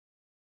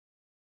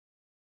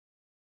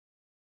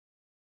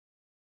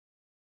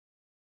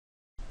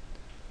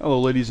Hello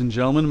ladies and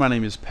gentlemen, my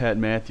name is Pat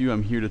Matthew.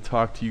 I'm here to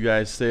talk to you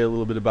guys today a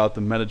little bit about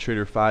the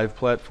Metatrader 5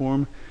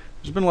 platform.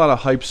 There's been a lot of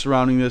hype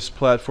surrounding this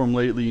platform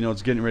lately.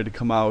 It's getting ready to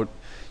come out.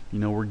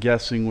 We're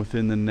guessing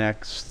within the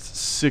next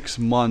 6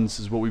 months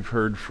is what we've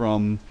heard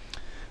from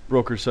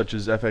brokers such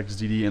as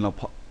FXDD and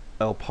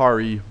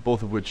Alpari,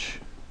 both of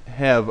which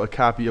have a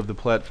copy of the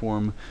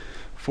platform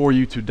for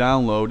you to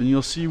download. And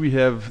you'll see we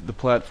have the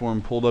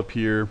platform pulled up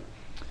here.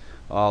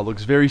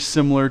 Looks very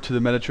similar to the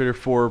Metatrader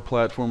 4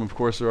 platform. Of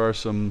course, there are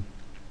some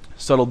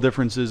subtle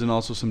differences and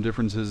also some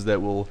differences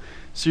that will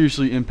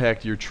seriously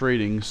impact your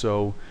trading.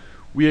 So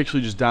we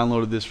actually just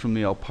downloaded this from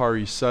the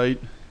Alpari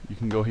site. You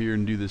can go here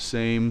and do the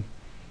same.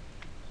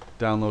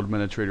 Download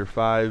Metatrader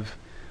 5.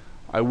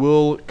 I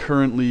will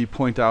currently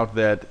point out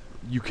that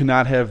you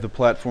cannot have the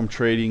platform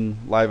trading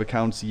live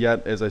accounts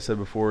yet. As I said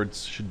before, it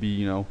should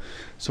be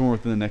somewhere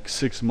within the next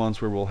 6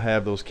 months where we'll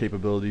have those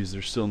capabilities.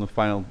 They're still in the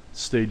final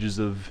stages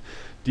of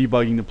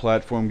debugging the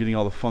platform, getting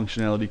all the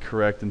functionality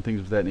correct and things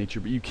of that nature.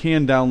 But you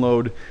can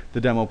download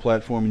the demo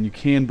platform and you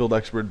can build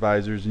expert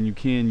advisors and you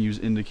can use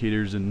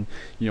indicators and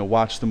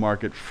watch the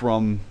market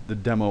from the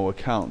demo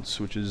accounts,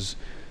 which is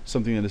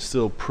something that is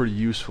still pretty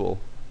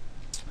useful.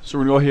 So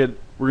we're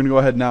gonna go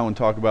ahead now and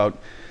talk about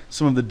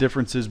some of the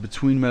differences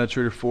between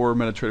Metatrader 4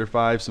 and Metatrader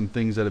 5, some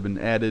things that have been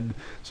added,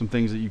 some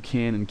things that you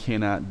can and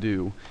cannot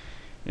do.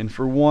 And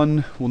for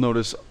one, we'll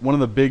notice one of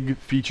the big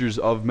features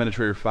of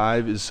Metatrader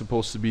 5 is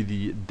supposed to be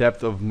the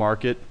depth of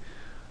market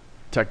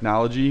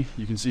technology.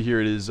 You can see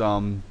here it is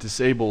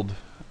disabled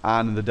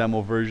on the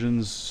demo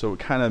versions, so it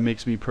kind of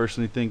makes me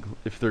personally think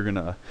if they're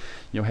gonna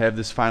have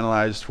this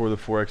finalized for the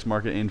Forex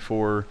market and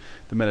for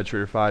the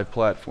Metatrader 5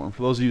 platform.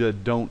 For those of you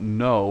that don't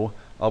know,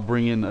 I'll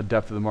bring in a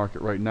depth of the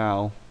market right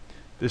now.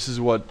 This is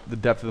what the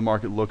depth of the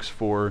market looks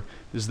for.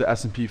 This is the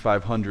S&P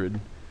 500.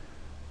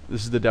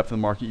 This is the depth of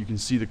the market. You can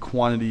see the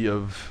quantity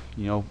of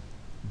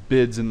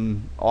bids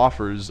and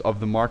offers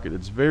of the market.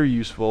 It's very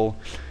useful,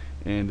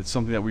 and it's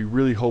something that we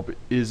really hope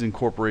is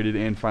incorporated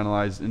and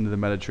finalized into the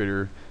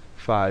Metatrader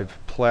 5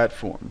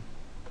 platform.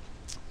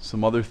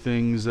 Some other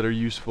things that are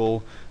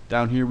useful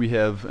down here, we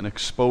have an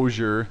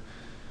exposure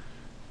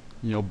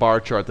bar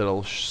chart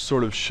that'll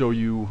sort of show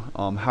you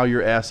how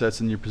your assets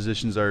and your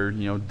positions are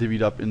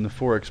divvied up in the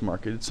Forex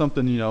market. It's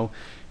something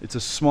it's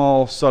a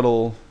small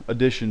subtle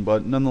addition,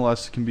 but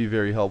nonetheless can be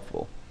very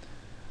helpful.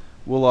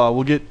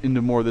 We'll get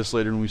into more of this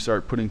later when we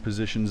start putting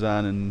positions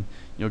on and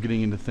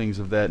getting into things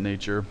of that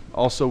nature.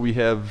 Also, we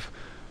have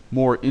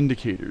more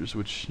indicators,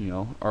 which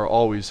are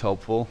always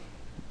helpful.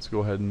 Let's go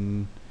ahead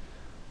and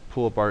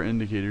pull up our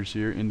indicators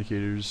here.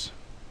 Indicators,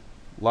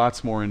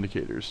 lots more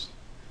indicators.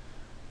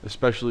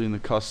 Especially in the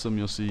custom,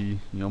 you'll see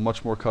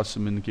much more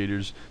custom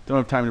indicators. Don't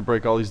have time to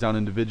break all these down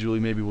individually.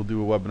 Maybe we'll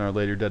do a webinar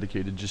later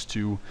dedicated just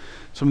to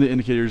some of the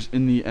indicators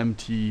in the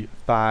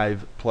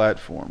MT5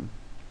 platform.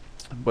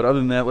 But other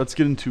than that, let's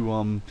get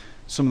into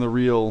some of the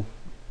real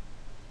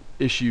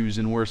issues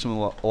and where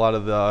a lot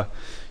of the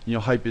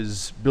hype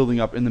is building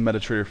up in the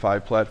Metatrader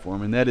 5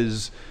 platform, and that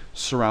is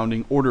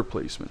surrounding order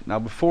placement. Now,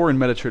 before in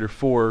Metatrader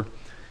 4,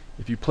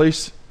 if you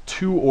place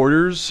 2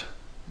 orders,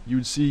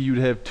 you'd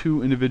have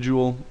 2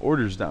 individual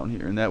orders down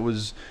here, and that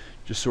was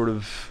just sort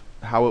of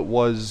how it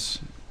was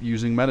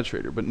using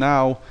Metatrader. But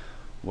now,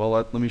 well,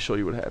 let me show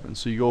you what happens.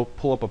 So you go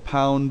pull up a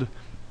pound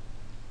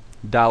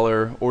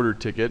dollar order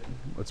ticket.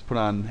 Let's put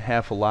on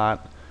half a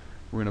lot.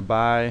 We're gonna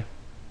buy,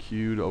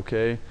 queued,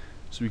 okay.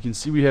 So we can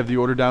see we have the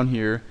order down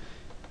here.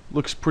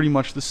 Looks pretty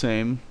much the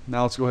same.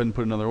 Now let's go ahead and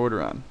put another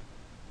order on.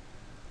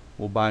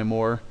 We'll buy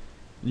more.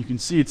 You can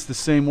see it's the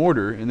same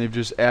order, and they've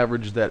just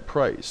averaged that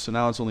price. So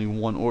now it's only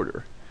 1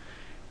 order.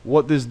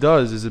 What this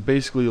does is it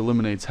basically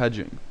eliminates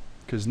hedging,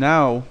 because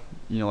now,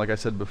 like I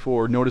said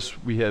before,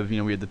 notice we have,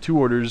 we had the 2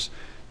 orders,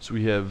 so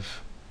we have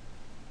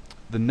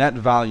the net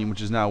volume,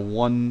 which is now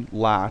 1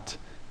 lot,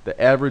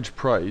 the average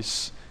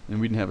price,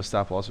 and we didn't have a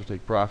stop loss or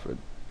take profit,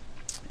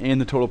 and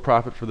the total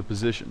profit for the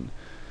position.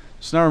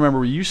 So now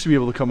remember, we used to be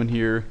able to come in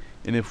here,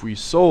 and if we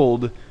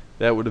sold,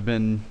 that would have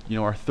been,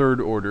 our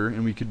 3rd order,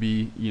 and we could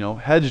be,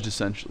 hedged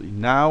essentially.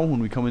 Now, when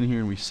we come in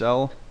here and we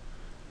sell,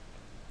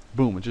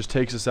 boom, it just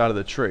takes us out of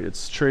the trade.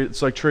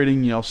 It's like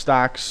trading,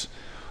 stocks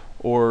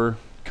or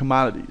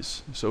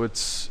commodities. So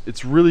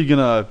it's really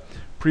gonna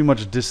pretty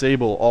much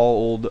disable all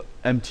old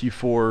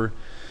MT4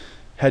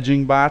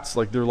 hedging bots.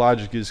 Like, their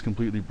logic is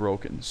completely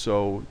broken.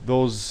 So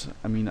those,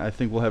 I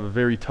think we'll have a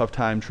very tough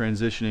time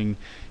transitioning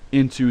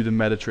into the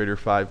Metatrader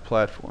 5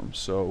 platform.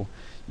 So,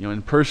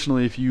 and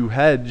personally, if you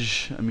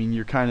hedge,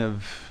 you're kind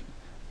of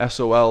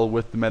SOL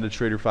with the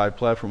Metatrader 5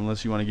 platform,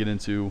 unless you want to get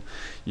into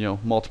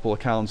multiple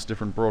accounts,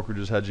 different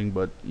brokerages hedging.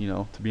 But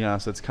to be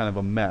honest, that's kind of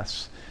a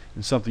mess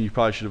and something you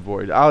probably should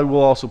avoid. I will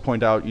also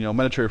point out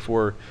Metatrader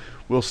 4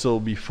 will still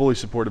be fully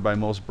supported by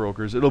most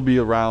brokers. It'll be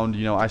around,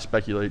 I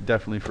speculate,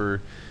 definitely for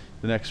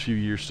the next few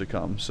years to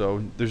come.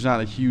 So there's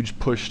not a huge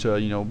push to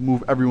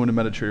move everyone to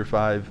Metatrader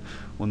 5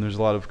 when there's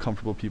a lot of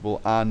comfortable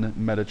people on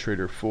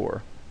Metatrader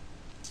 4.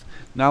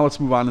 Now let's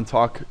move on and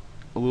talk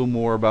a little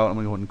more about, I'm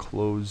going to go ahead and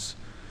close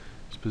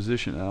this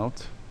position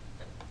out.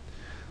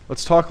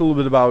 Let's talk a little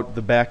bit about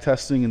the back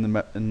testing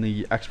and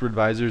the expert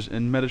advisors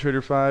in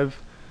Metatrader 5.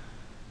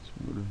 So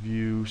we go to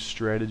View,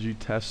 Strategy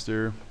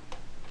Tester.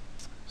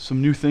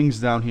 Some new things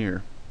down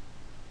here.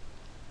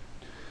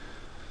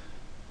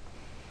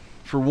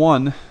 For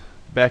one,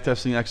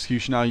 backtesting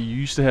execution. Now, you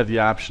used to have the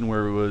option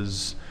where it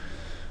was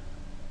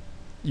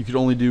you could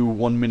only do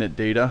 1 minute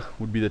data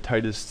would be the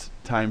tightest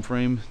time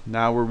frame.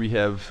 Now where we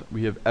have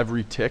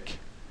every tick.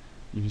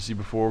 You can see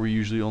before we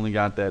usually only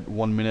got that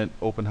 1 minute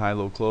open, high,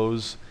 low,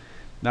 close.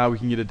 Now we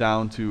can get it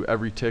down to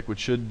every tick, which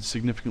should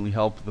significantly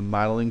help the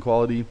modeling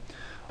quality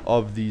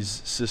of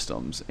these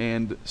systems.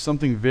 And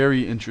something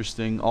very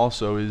interesting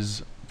also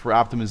is for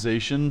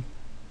optimization.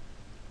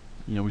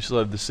 You know, we still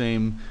have the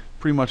same,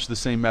 pretty much the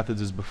same methods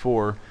as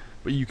before,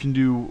 but you can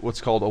do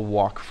what's called a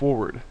walk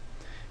forward.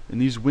 In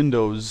these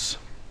windows,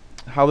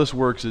 how this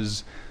works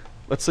is,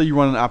 let's say you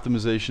run an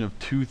optimization of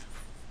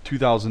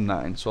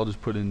 2009. So I'll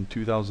just put in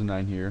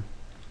 2009 here.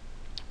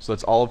 So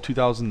that's all of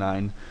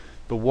 2009.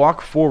 The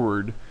walk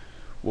forward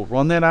will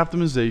run that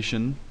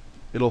optimization.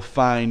 It'll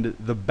find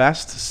the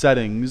best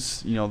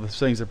settings, you know, the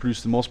settings that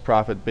produce the most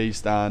profit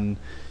based on,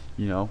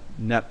 you know,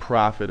 net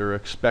profit or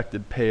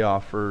expected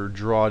payoff or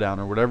drawdown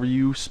or whatever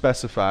you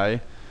specify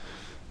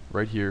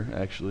right here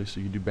actually,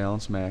 so you do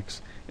balance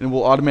max, and it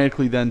will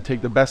automatically then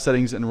take the best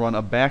settings and run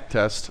a back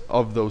test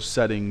of those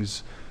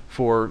settings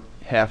for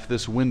half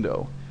this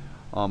window.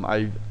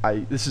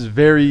 This is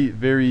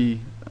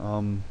very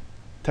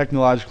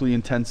technologically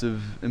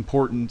intensive,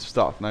 important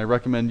stuff, and I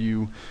recommend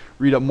you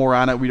read up more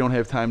on it. We don't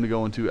have time to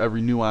go into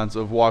every nuance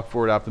of walk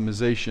forward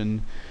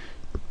optimization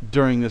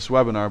during this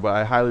webinar, but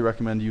I highly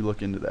recommend you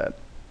look into that.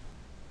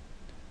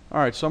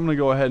 Alright, so I'm going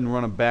to go ahead and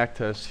run a back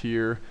test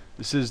here.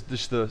 This is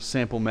just the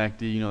sample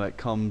MACD, you know, that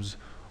comes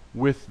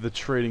with the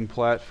trading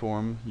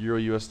platform, Euro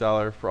US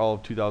dollar for all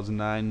of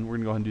 2009. We're going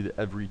to go ahead and do the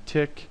every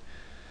tick.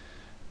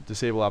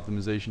 Disable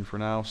optimization for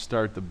now.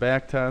 Start the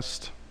back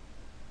test.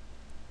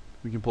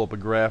 We can pull up a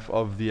graph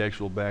of the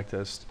actual back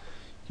test.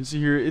 You can see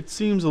here it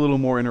seems a little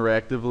more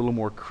interactive, a little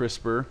more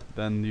crisper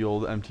than the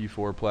old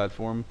MT4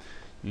 platform.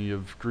 You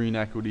have green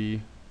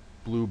equity,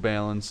 blue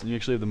balance, and you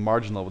actually have the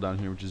margin level down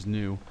here, which is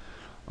new.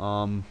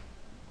 Kind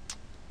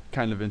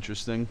of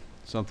interesting,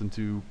 something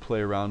to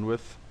play around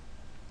with.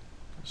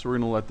 So we're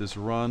going to let this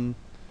run.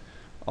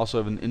 Also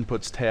have an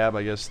inputs tab.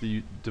 I guess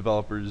the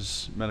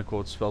developers,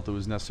 MetaQuotes, felt it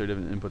was necessary to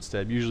have an inputs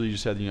tab. Usually you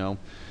just had, you know,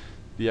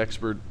 the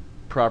expert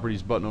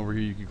properties button over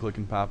here you can click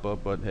and pop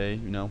up, but hey,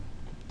 you know,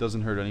 it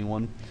doesn't hurt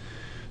anyone.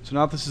 So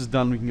now that this is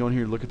done, we can go in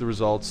here and look at the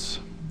results.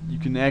 You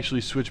can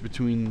actually switch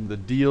between the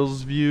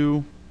deals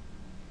view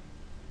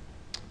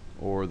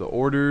or the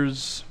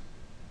orders,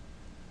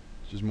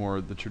 which is more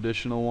the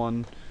traditional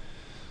one.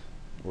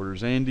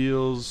 Orders and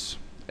deals.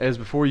 As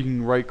before, you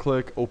can right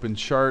click, open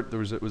chart. There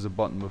was a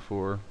button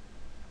before,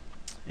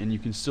 and you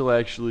can still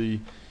actually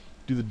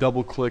do the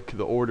double click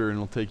the order and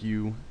it'll take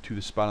you to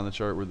the spot on the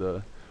chart where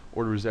the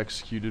order is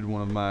executed.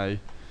 One of my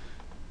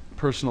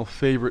personal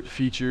favorite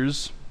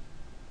features.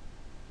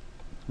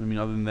 I mean,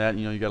 other than that,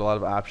 you know, you got a lot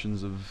of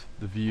options of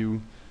the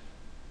view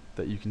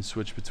that you can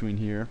switch between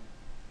here.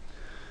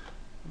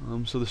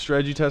 So the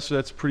strategy tester,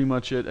 that's pretty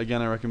much it.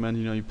 Again, I recommend,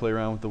 you know, you play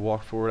around with the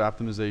walk forward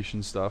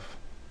optimization stuff.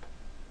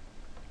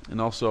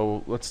 And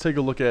also, let's take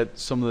a look at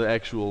some of the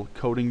actual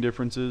coding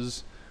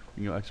differences.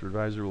 We can go expert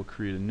advisor, we'll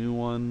create a new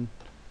one.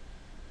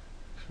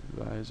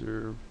 Expert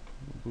advisor,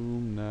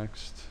 boom,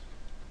 next.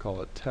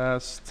 Call it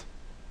test.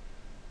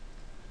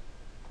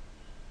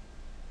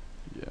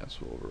 Yes,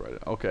 we'll override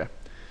it. Okay.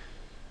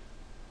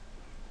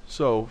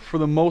 So for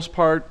the most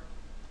part,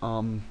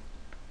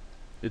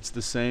 it's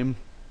the same.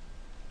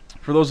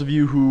 For those of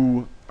you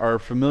who are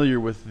familiar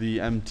with the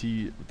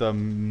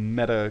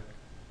Meta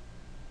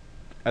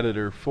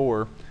Editor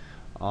 4,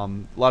 a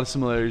lot of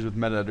similarities with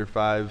Metaeditor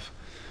 5.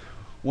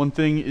 One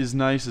thing is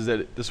nice is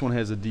that this one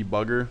has a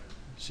debugger,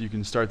 so you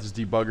can start this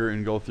debugger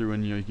and go through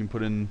and, you know, you can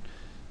put in,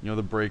 you know,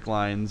 the break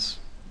lines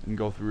and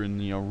go through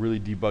and, you know, really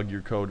debug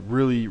your code.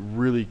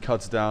 Really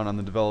cuts down on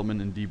the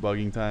development and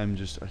debugging time.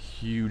 Just a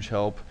huge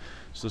help.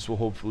 So this will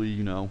hopefully,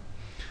 you know,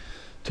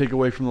 take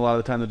away from a lot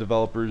of the time the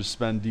developers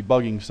spend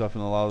debugging stuff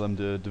and allow them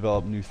to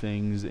develop new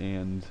things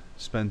and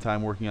spend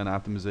time working on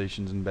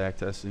optimizations and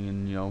backtesting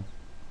and, you know,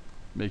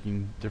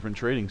 making different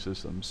trading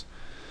systems.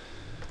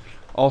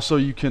 Also,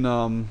 you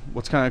can,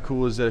 what's kind of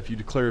cool is that if you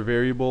declare a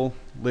variable,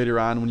 later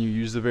on when you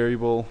use the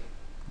variable,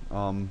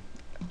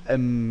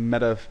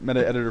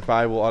 Metaeditor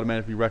 5 will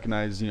automatically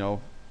recognize, you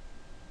know,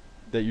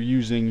 that you're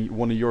using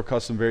one of your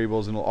custom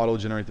variables and will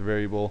auto-generate the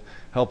variable.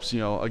 Helps,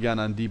 you know, again,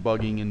 on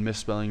debugging and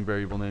misspelling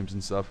variable names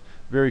and stuff.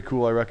 Very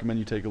cool. I recommend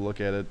you take a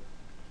look at it.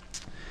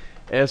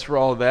 As for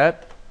all of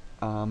that,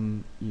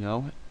 you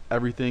know,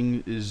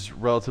 everything is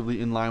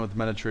relatively in line with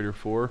Metatrader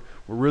 4.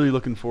 We're really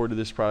looking forward to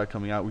this product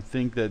coming out. We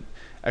think that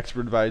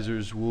expert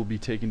advisors will be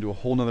taken to a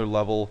whole nother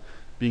level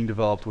being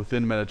developed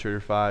within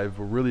Metatrader 5.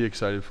 We're really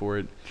excited for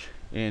it.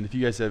 And if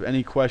you guys have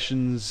any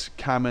questions,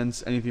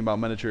 comments, anything about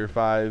Metatrader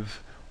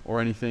 5, or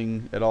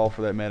anything at all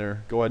for that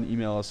matter, go ahead and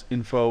email us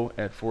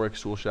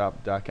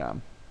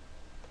info@ForexToolShop.com.